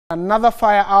Another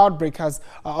fire outbreak has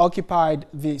occurred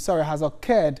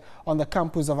on the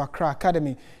campus of Accra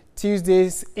Academy.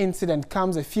 Tuesday's incident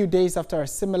comes a few days after a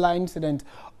similar incident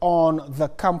on the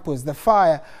campus. The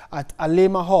fire at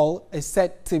Alema Hall is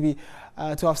said to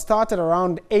have started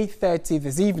around 8:30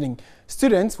 this evening.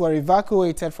 Students were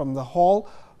evacuated from the hall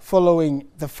following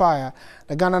the fire.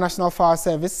 The Ghana National Fire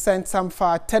Service sent some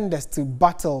fire tenders to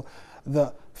battle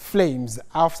the flames.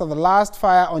 After the last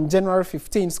fire on January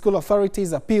 15, school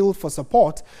authorities appealed for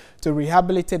support to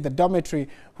rehabilitate the dormitory,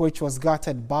 which was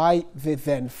gutted by the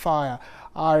then fire.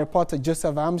 Our reporter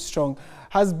Joseph Armstrong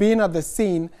has been at the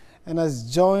scene and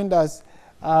has joined us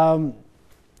on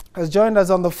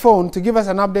the phone to give us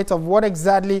an update of what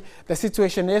exactly the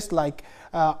situation is like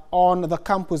on the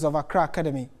campus of Accra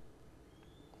Academy.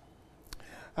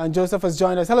 And Joseph has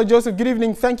joined us. Hello, Joseph. Good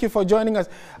evening. Thank you for joining us.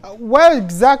 Where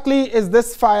exactly is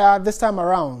this fire this time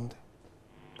around?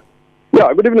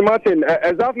 Yeah, good evening, Martin.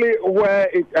 Exactly where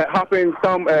it happened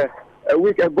a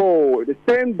week ago, the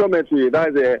same dormitory,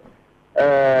 that is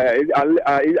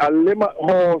a Lima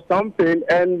Hall something,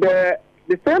 and the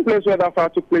same place where that fire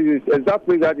took place is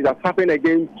exactly that it has happened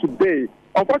again today.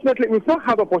 Unfortunately, we've not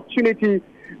had opportunity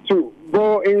to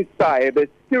go inside. The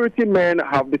security men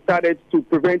have decided to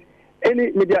prevent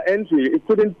any media entry,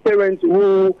 including parents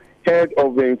who heard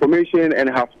of the information and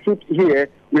have trooped here.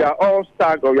 We are all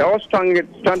stuck, or we are all stranded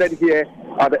here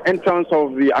at the entrance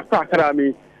of the Accra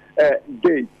Academy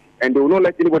gate, and they will not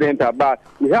let anybody enter. But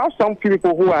we have some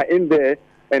people who are in there,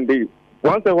 and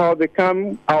once in a while they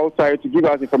come outside to give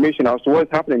us information as to what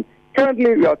is happening.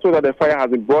 Currently, we are told that the fire has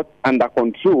been brought under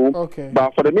control. Okay.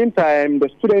 But for the meantime, the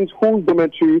students whose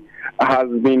dormitory has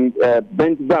been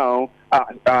burnt down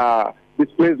this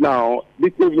place now.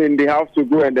 This evening, they have to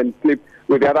go and then sleep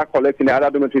with the other colleagues in the other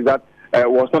dormitories that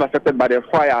was not affected by the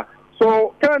fire.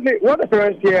 So currently, what the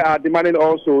parents here are demanding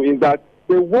also is that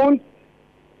they want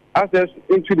access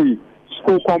into the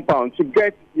school compound to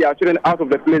get their children out of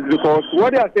the place, because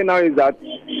what they are saying now is that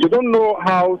they don't know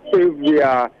how safe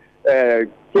their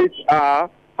kids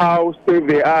are, how safe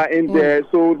they are in there.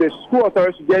 So the school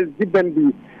authorities just give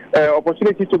them the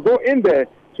opportunity to go in there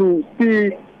to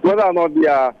see whether or not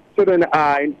their children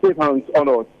are in safe hands or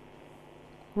not.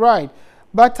 Right.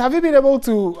 But have you been able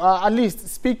to at least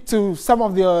speak to some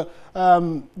of the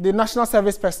national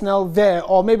service personnel there,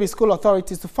 or maybe school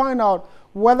authorities, to find out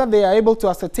whether they are able to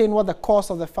ascertain what the cause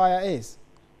of the fire is?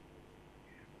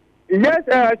 Yes,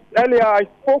 earlier I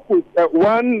spoke with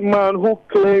one man who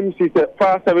claims he's a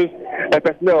fire service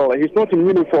personnel. He's not in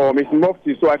uniform, he's in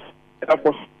mufti, so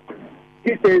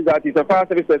he says that he's a fire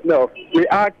service personnel. We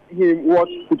asked him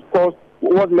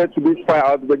what led to this fire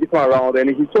outbreak this time around, and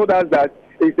he told us that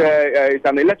it's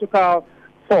an electrical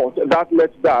fault that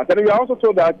led to that. And we also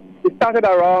told that it started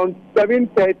around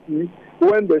 7:30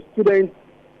 when the students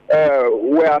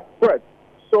were spread.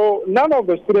 So none of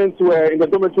the students were in the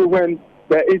dormitory when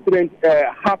the incident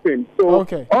happened. So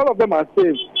all of them are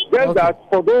safe. Just that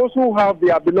for those who have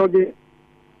their belongings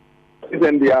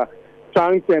and their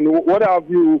trunks and what have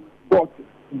you got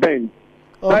bent.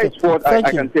 That's what I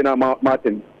can say now,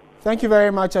 Martin. Thank you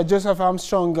very much, Joseph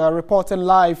Armstrong, reporting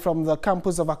live from the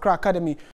campus of Accra Academy.